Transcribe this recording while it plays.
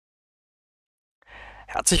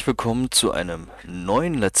Herzlich willkommen zu einem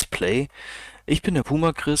neuen Let's Play. Ich bin der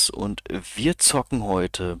Puma Chris und wir zocken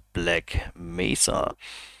heute Black Mesa.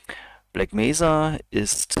 Black Mesa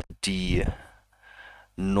ist die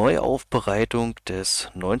Neuaufbereitung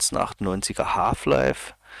des 1998er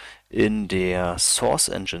Half-Life in der Source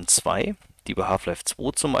Engine 2, die bei Half-Life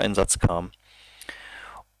 2 zum Einsatz kam.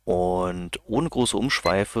 Und ohne große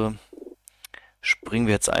Umschweife springen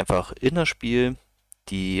wir jetzt einfach in das Spiel.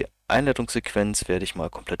 Die Einleitungssequenz werde ich mal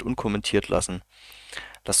komplett unkommentiert lassen.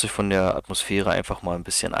 Lasst euch von der Atmosphäre einfach mal ein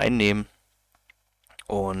bisschen einnehmen.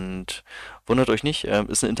 Und wundert euch nicht,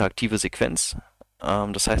 ist eine interaktive Sequenz.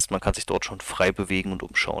 Das heißt, man kann sich dort schon frei bewegen und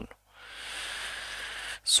umschauen.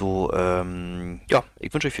 So, ja,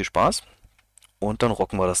 ich wünsche euch viel Spaß und dann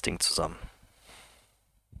rocken wir das Ding zusammen.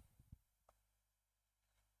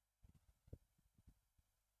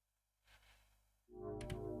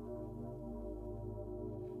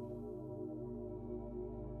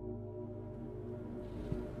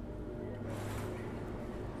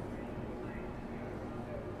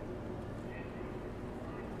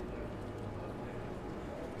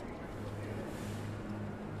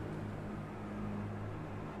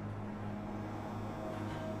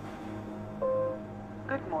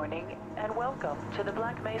 Good morning and welcome to the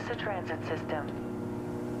Black Mesa Transit System.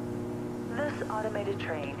 This automated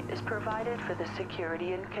train is provided for the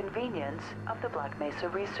security and convenience of the Black Mesa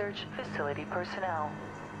Research Facility personnel.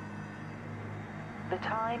 The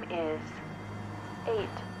time is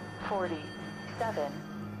 8:47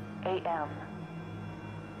 a.m.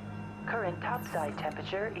 Current topside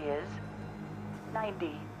temperature is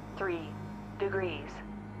 93 degrees,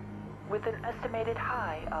 with an estimated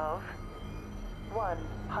high of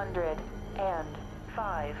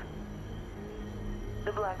 105.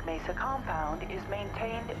 The Black Mesa compound is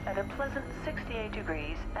maintained at a pleasant 68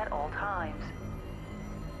 degrees at all times.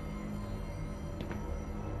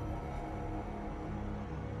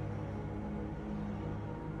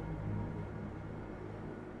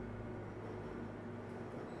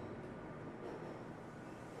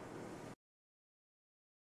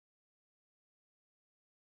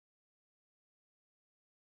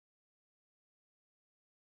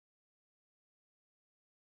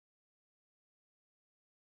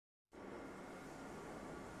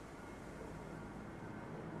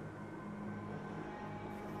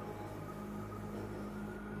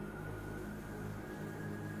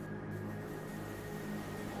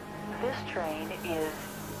 This train is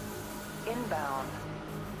inbound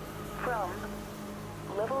from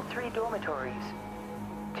Level 3 dormitories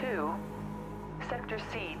to Sector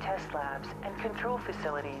C test labs and control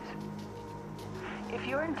facilities. If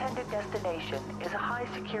your intended destination is a high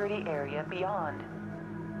security area beyond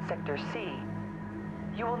Sector C,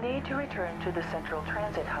 you will need to return to the Central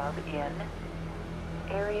Transit Hub in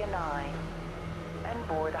Area 9 and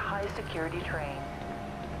board a high security train.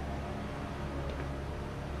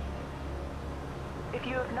 If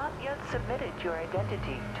you have not yet submitted your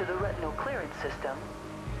identity to the retinal clearance system,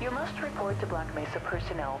 you must report to Black Mesa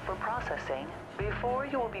personnel for processing before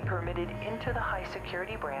you will be permitted into the high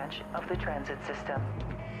security branch of the transit system.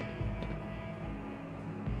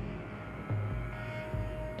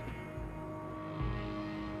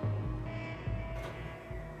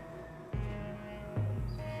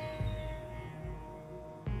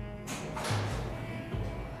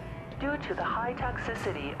 Due to the high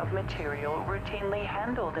toxicity of material routinely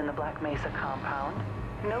handled in the Black Mesa compound,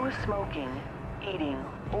 no smoking, eating,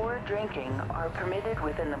 or drinking are permitted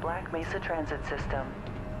within the Black Mesa transit system.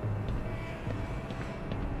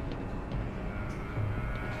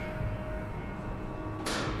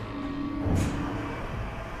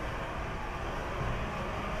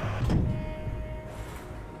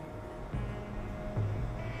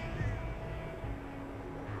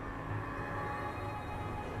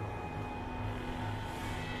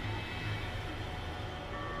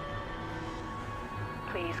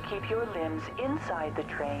 Please keep your limbs inside the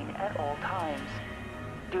train at all times.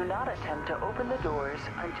 Do not attempt to open the doors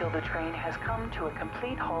until the train has come to a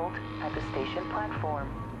complete halt at the station platform.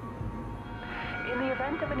 In the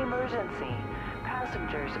event of an emergency,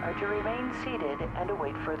 passengers are to remain seated and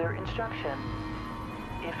await further instruction.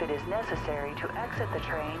 If it is necessary to exit the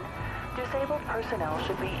train, disabled personnel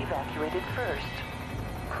should be evacuated first.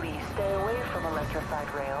 Please stay away from electrified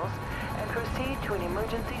rails and proceed to an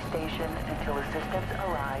emergency station until assistance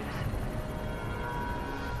arrives.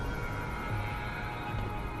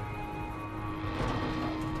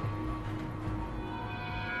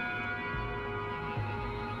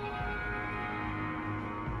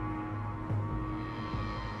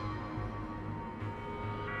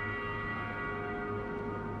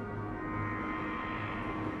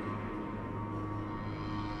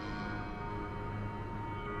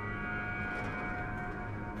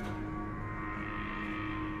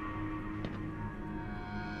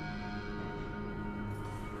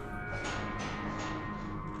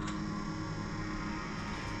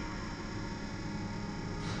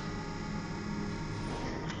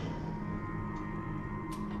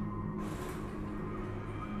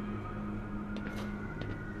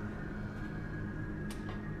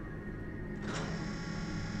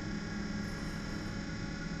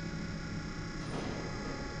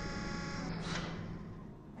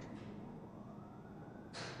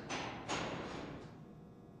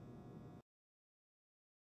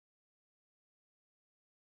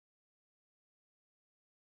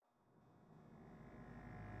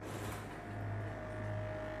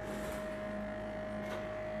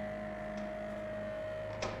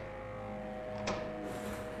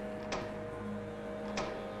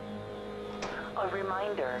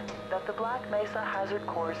 reminder that the Black Mesa Hazard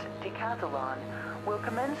Course Decathlon will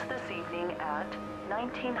commence this evening at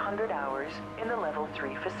 1900 hours in the Level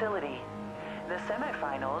 3 facility. The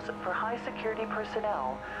semifinals for high security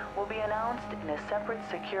personnel will be announced in a separate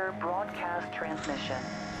secure broadcast transmission.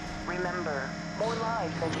 Remember, more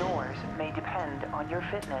lives than yours may depend on your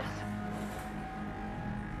fitness.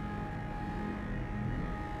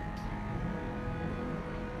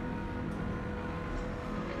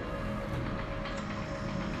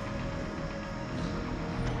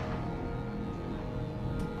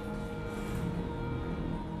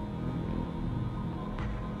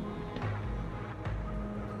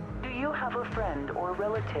 Do you have a friend or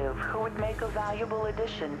relative who would make a valuable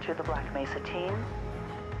addition to the Black Mesa team?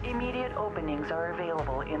 Immediate openings are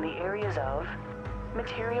available in the areas of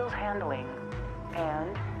materials handling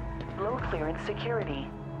and low clearance security.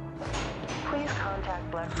 Please contact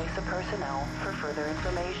Black Mesa personnel for further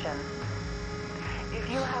information. If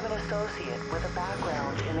you have an associate with a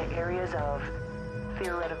background in the areas of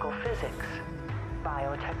theoretical physics,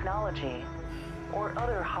 biotechnology, or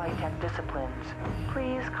other high-tech disciplines,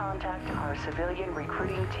 please contact our civilian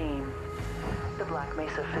recruiting team. The Black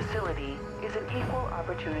Mesa facility is an equal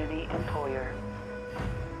opportunity employer.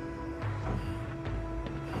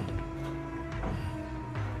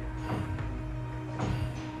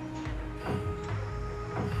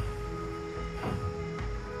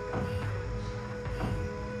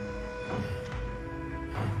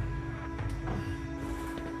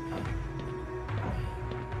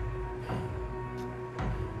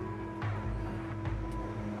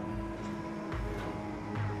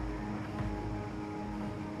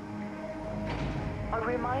 A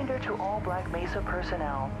reminder to all Black Mesa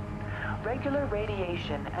personnel, regular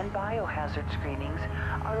radiation and biohazard screenings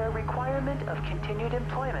are a requirement of continued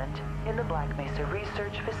employment in the Black Mesa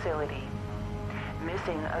Research Facility.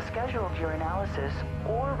 Missing a scheduled urinalysis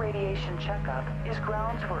or radiation checkup is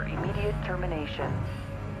grounds for immediate termination.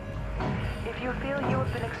 If you feel you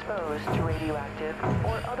have been exposed to radioactive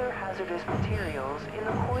or other hazardous materials in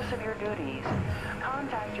the course of your duties,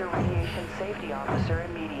 contact your radiation safety officer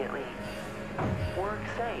immediately. Work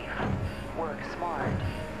safe. Work smart.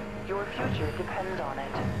 Your future depends on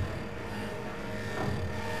it.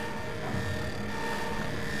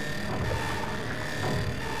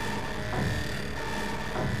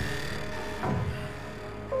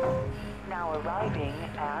 Now arriving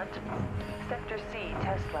at Sector C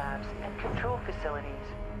test labs and control facilities.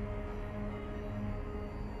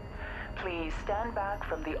 Please stand back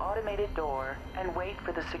from the automated door and wait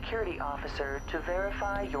for the security officer to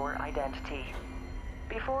verify your identity.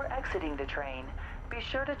 Before exiting the train, be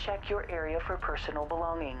sure to check your area for personal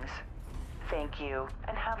belongings. Thank you,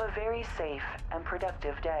 and have a very safe and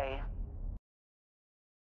productive day.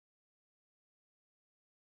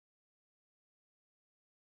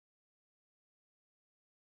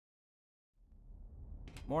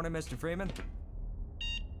 Morning, Mr. Freeman.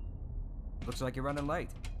 Looks like you're running late.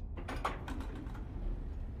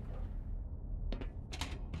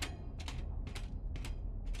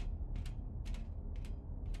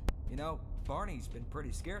 You know, Barney's been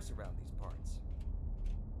pretty scarce around these parts.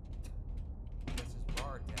 Guess his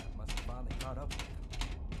bar tab must have finally caught up with him.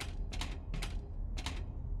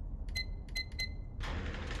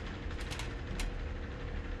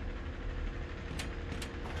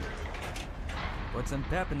 Put some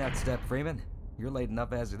pep in that step, Freeman. You're late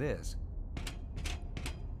enough as it is.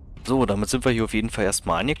 So, damit sind wir hier auf jeden Fall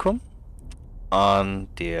erstmal angekommen. An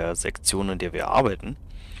der Sektion, in der wir arbeiten.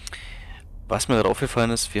 Was mir gerade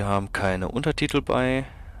aufgefallen ist, wir haben keine Untertitel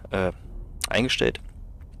eingestellt.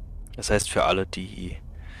 Das heißt, für alle, die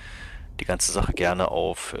die ganze Sache gerne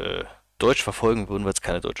auf Deutsch verfolgen würden, weil es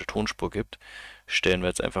keine deutsche Tonspur gibt, stellen wir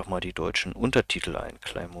jetzt einfach mal die deutschen Untertitel ein.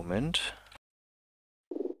 Kleinen Moment.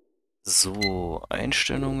 So,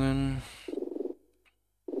 Einstellungen.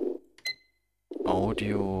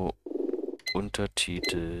 Audio,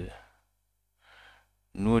 Untertitel.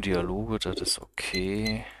 Nur Dialoge, das ist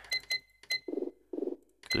okay.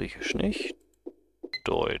 Griechisch nicht.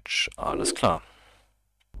 Deutsch, alles klar.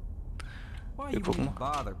 Wir gucken.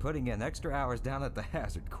 Bother putting in extra hours down at the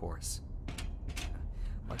hazard course.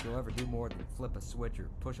 Like you'll ever do more than flip a switch or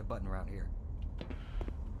push a button around here.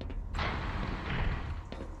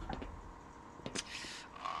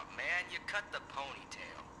 Aw, man, you cut the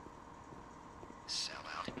ponytail.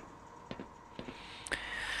 Sellout.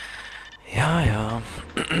 Ja, ja.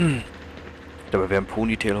 Dabei wäre ein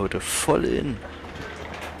Ponytail heute voll in.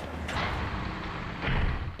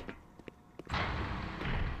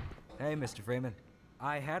 Hey, Mr. Freeman.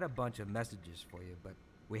 I had a bunch of messages for you, but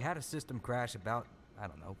we had a system crash about, I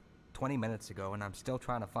don't know, 20 minutes ago, and I'm still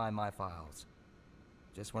trying to find my files.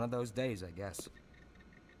 Just one of those days, I guess.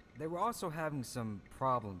 They were also having some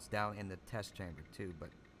problems down in the test chamber, too, but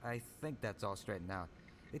I think that's all straightened out.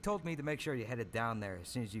 They told me to make sure you headed down there as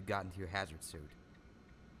soon as you got into your hazard suit.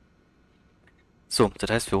 So, das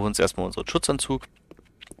heißt, wir holen uns erstmal unseren Schutzanzug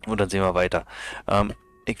und dann sehen wir weiter.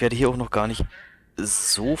 Ich werde hier auch noch gar nicht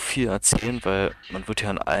so viel erzählen, weil man wird hier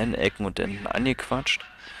an allen Ecken und Enden angequatscht.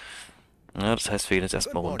 Ja, das heißt, wir gehen jetzt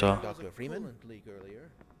erstmal runter. Dr. Freeman.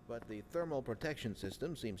 But the thermal protection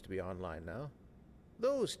system seems to be online now.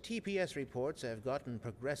 Those TPS reports have gotten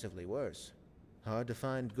progressively worse. Hard to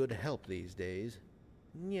find good help these days.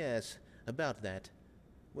 Yes, about that.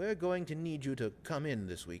 We're going to need you to come in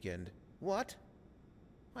this weekend. What?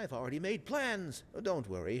 I've already made plans. Oh, don't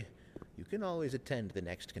worry. You can always attend the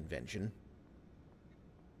next convention.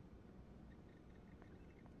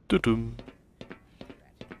 Tudum.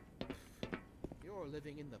 You're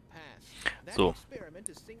living in the past. That So. experiment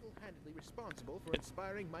is single-handedly responsible for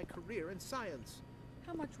inspiring my career in science.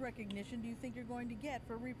 How much recognition do you think you're going to get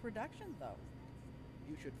for reproduction, though?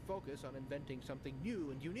 You should focus on inventing something new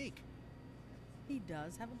and unique. He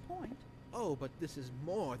does have a point. Oh, but this is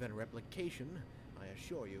more than replication, I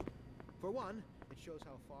assure you. For one, it shows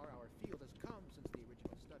how far our field has come since the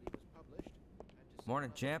original study was published. And to see Morning,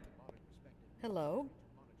 how champ. modern perspective Hello?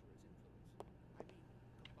 monitor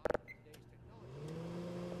its influence.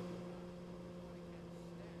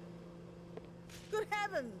 Good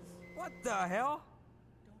heavens! What the hell?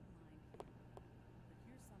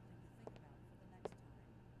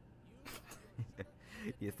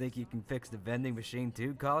 You think you can fix the vending machine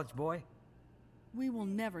too, college boy? We will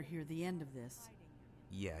never hear the end of this.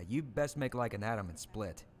 Yeah, you best make like an atom and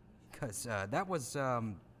split. Cause, that was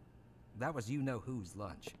you-know-who's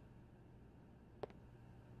lunch.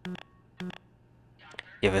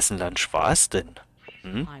 Ja, wessen Lunch war es denn?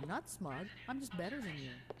 Hm? I'm not smug. I'm just better than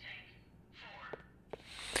you.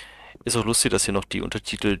 Ist auch lustig, dass hier noch die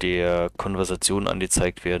Untertitel der Konversation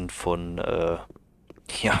angezeigt werden von, ja,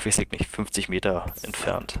 weiß ich nicht, 50 Meter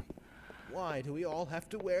entfernt. Why do we all have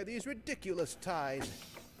to wear these ridiculous ties?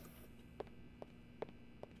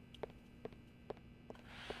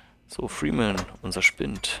 So, Freeman, unser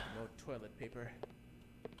Spind. No toilet paper.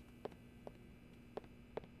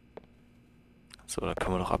 So, da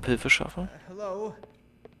können wir noch Abhilfe schaffen. Hello?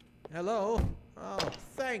 Hello? Oh,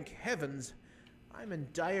 thank heavens. I'm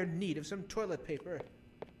in dire need of some toilet paper.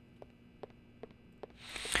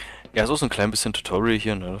 Ja, so ist ein klein bisschen Tutorial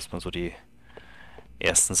hier, ne, dass man so die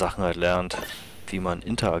ersten Sachen halt lernt, wie man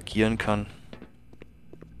interagieren kann.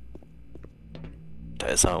 Da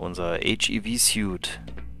ist er, unser HEV-Suit.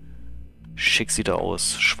 Schick sieht er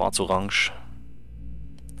aus, schwarz-orange.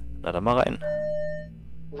 Na dann mal rein.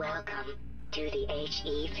 Welcome to the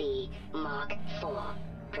HEV Mark IV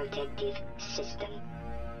Protective System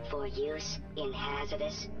for use in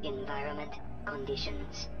hazardous environment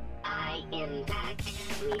conditions. High impact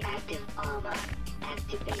reactive armor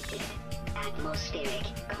activated. Atmospheric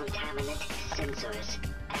contaminant sensors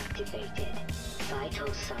activated.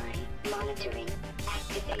 Vital sign monitoring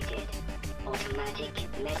activated. Automatic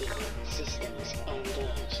medical systems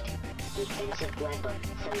engaged. Defensive weapon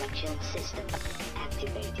selection system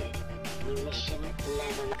activated. Munition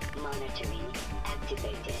level monitoring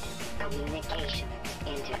activated. Communication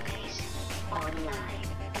interface online.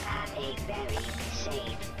 Have a very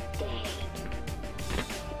safe day.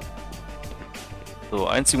 So,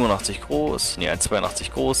 1,87 groß, ne,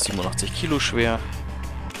 1,82 groß, 87 Kilo schwer.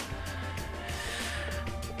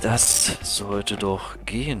 Das sollte doch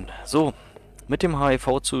gehen. So, mit dem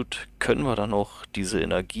HIV-Suit können wir dann auch diese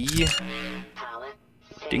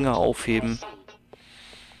Energie-Dinger aufheben.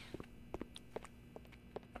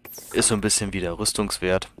 Ist so ein bisschen wie der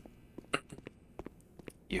Rüstungswert.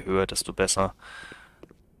 Je höher, desto besser.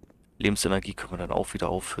 Lebensenergie können wir dann auch wieder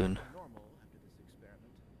auffüllen.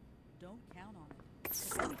 Don't count on it.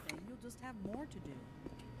 If anything, you'll just have more to do.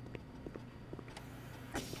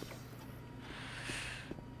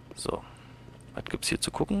 So, was gibt's hier zu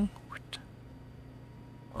gucken?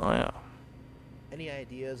 Ah ja. Any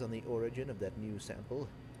ideas on the origin of that new sample?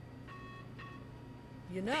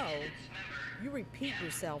 You know, you repeat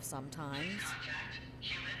yourself sometimes.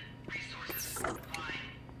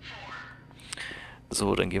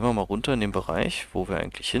 So, dann gehen wir mal runter in den Bereich, wo wir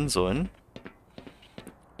eigentlich hin sollen.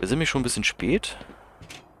 Wir sind nämlich schon ein bisschen spät.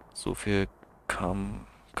 So viel kam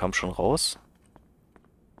schon raus.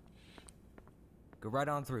 Go right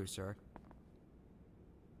on through, sir.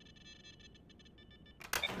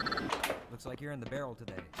 Looks like you're in the barrel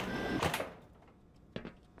today.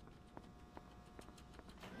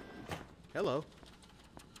 Hello.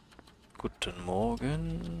 Guten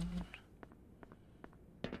Morgen.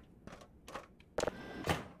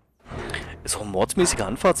 Ist auch ein mordsmäßiger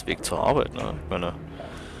Anfahrtsweg zur Arbeit, ne? Ich meine,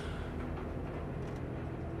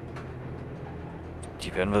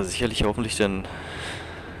 die werden wir sicherlich hoffentlich dann,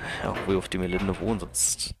 ja, wo wir auf dem Gelände wohnen,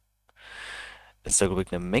 sonst ist da, glaube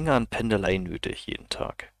ich, eine Menge an Pendelei nötig jeden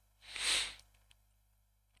Tag.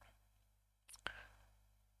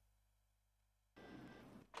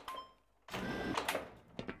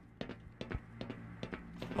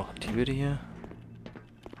 Machen die wieder hier?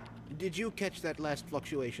 Did you catch that last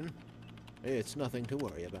fluctuation? It's nothing to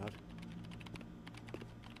worry about.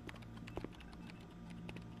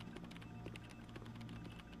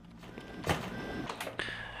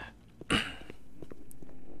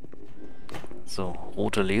 So,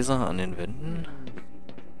 rote Laser an den Wänden.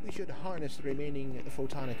 We should harness the remaining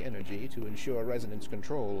photonic energy to ensure resonance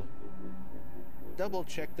control.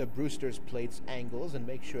 Double-check the Brewster's plate's angles and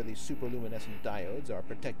make sure the superluminescent diodes are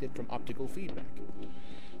protected from optical feedback.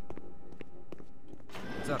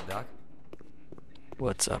 What's up, Doc?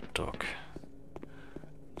 What's up, Doc?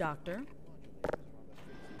 Doctor?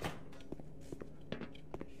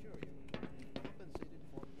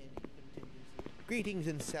 Greetings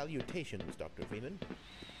and salutations, Dr. Freeman.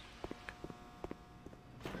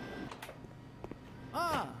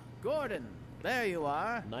 Ah, Gordon, there you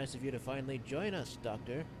are. Nice of you to finally join us,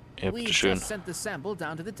 Doctor. Ja, We bitteschön. just sent the sample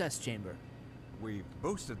down to the test chamber. We've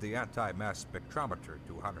boosted the anti-mass spectrometer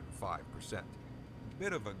to 105%.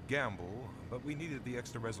 Bit of a gamble, but we needed the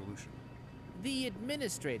extra resolution. The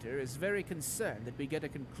administrator is very concerned that we get a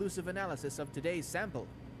conclusive analysis of today's sample.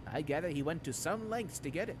 I gather he went to some lengths to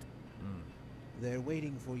get it. They're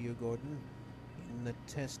waiting for you, Gordon. In the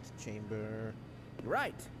test chamber.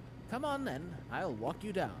 Right. Come on then, I'll walk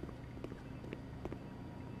you down.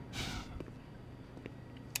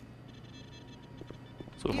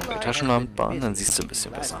 So, mach die Taschenlampe an, dann siehst du ein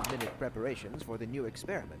bisschen besser. Last-minute preparations for the new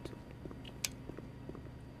experiment.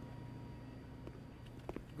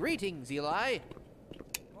 Greetings, Eli.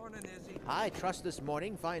 Morning, Izzy. I trust this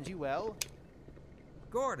morning finds you well.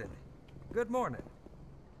 Gordon, good morning.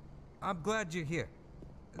 I'm glad you're here.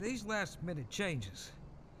 These last-minute changes,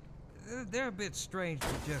 they're a bit strange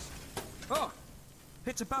to just... Oh!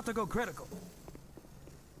 It's about to go critical.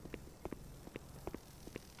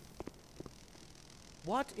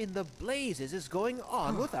 What in the blazes is going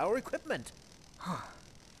on with our equipment?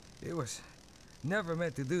 It was never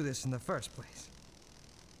meant to do this in the first place.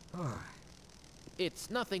 It's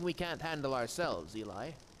nothing we can't handle ourselves, Eli.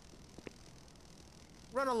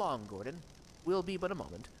 Run along, Gordon. We'll be but a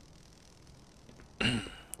moment.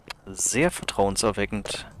 Sehr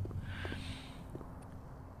vertrauenserweckend,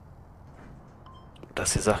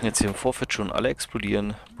 dass die Sachen jetzt hier im Vorfeld schon alle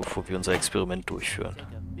explodieren, bevor wir unser Experiment durchführen.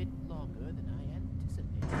 Take a bit longer than I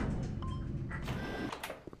anticipated.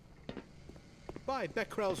 By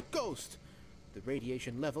Becquerel's ghost! The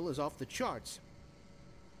radiation level is off the charts.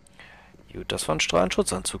 Gut, das war ein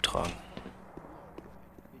Strahlenschutzanzug tragen.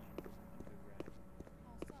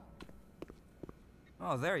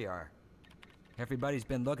 Oh, there you are. Everybody's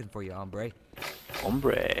been looking for you, hombre.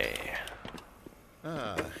 Hombre.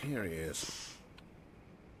 Ah, here he is.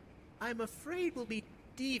 I'm afraid we'll be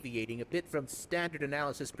deviating a bit from standard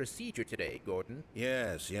analysis procedure today, Gordon.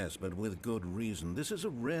 Yes, but with good reason. This is a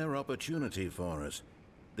rare opportunity for us.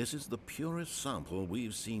 This is the purest sample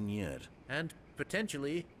we've seen yet. And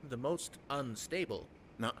potentially the most unstable.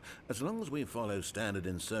 Now, as long as we follow standard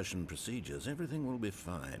insertion procedures, everything will be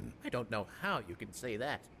fine. I don't know how you can say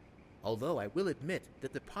that. Although I will admit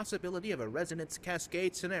that the possibility of a resonance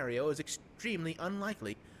cascade scenario is extremely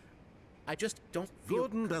unlikely. I just don't feel...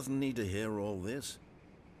 Gordon doesn't need to hear all this.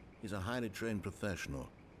 He's a highly trained professional.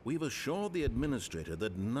 We've assured the administrator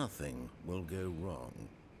that nothing will go wrong.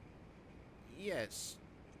 Yes,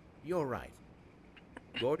 you're right.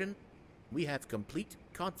 Gordon, we have complete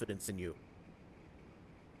confidence in you.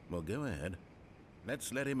 Well, go ahead.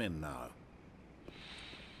 Let's let him in now.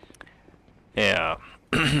 Ja,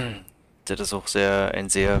 das ist auch ein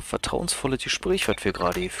sehr vertrauensvolles Gespräch, was wir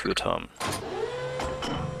gerade geführt haben.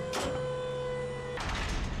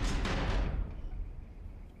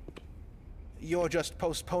 You're just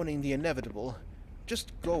postponing the inevitable.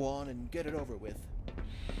 Just go on and get it over with.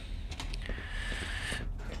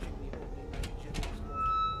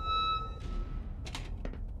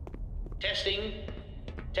 Testing.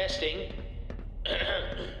 Testing.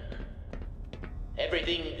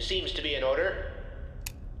 Everything seems to be in order.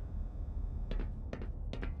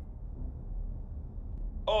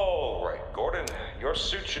 All right, Gordon. Your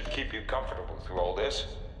suit should keep you comfortable through all this.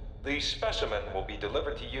 The specimen will be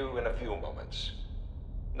delivered to you in a few moments.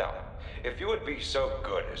 Now, if you would be so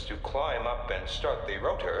good as to climb up and start the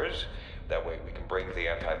rotors, That way we can bring the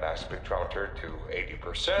anti-mass spectrometer to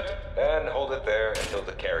 80% and hold it there until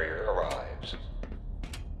the carrier arrives.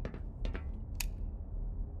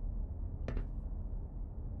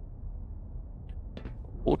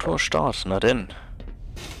 Motor Start, na denn.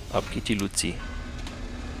 Ab geht die Luzi.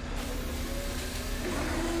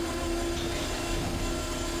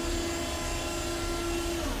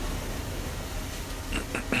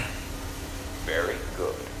 Very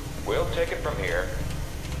good. We'll take it from here.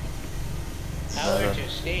 Power to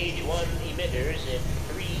stage 1 emitters in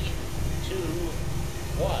 3, 2,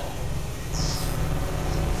 1.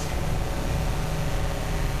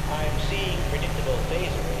 I'm seeing predictable phase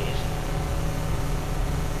arrays.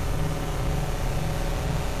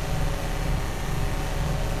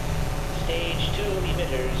 Stage 2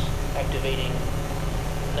 emitters activating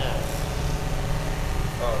now.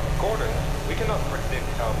 Gordon, we cannot predict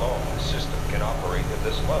how long the system can operate at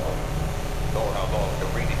this level, nor how long the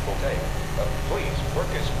reading will take. Please, work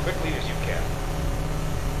as quickly as you can.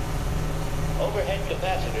 Overhead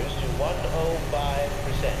capacitors to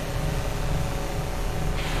 105%.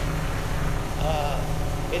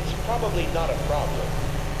 It's probably not a problem.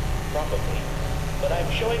 Probably. But I'm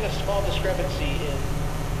showing a small discrepancy in...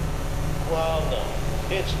 Well, no.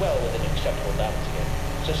 It's well within acceptable bounds again.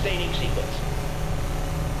 Sustaining sequence.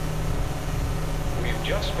 We've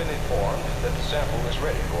just been informed that the sample is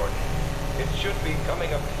ready, Gordon. It should be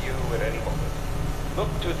coming up to you at any moment. Look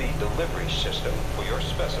to the delivery system for your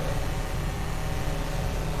specimen.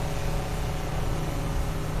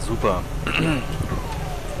 Super.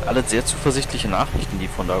 Alle sehr zuversichtliche Nachrichten, die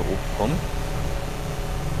von da oben kommen.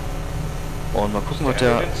 Und mal gucken,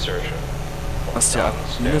 was der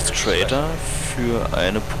Administrator für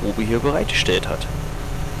eine Probe hier bereitgestellt hat.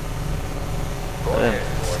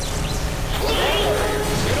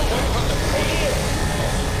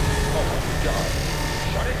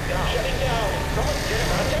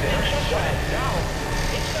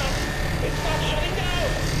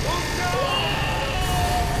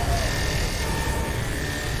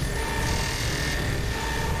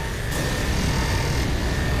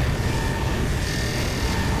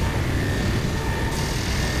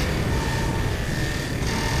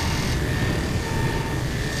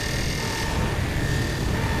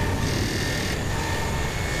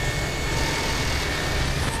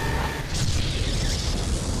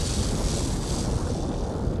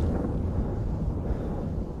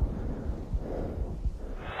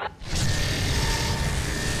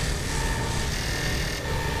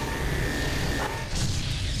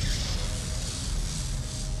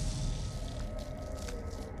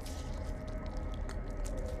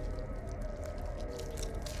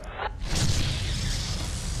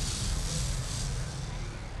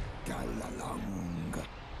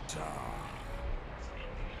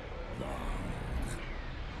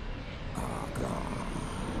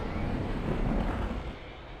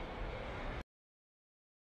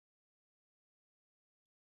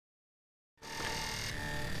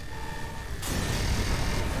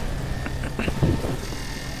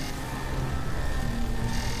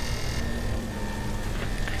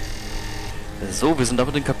 So, wir sind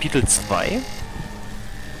damit in Kapitel 2.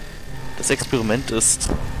 Das Experiment ist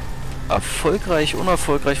erfolgreich,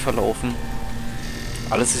 unerfolgreich verlaufen.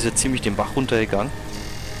 Alles ist jetzt ziemlich den Bach runtergegangen.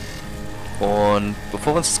 Und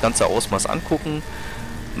bevor wir uns das ganze Ausmaß angucken,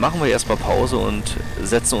 machen wir erstmal Pause und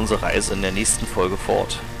setzen unsere Reise in der nächsten Folge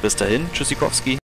fort. Bis dahin, tschüssikowski.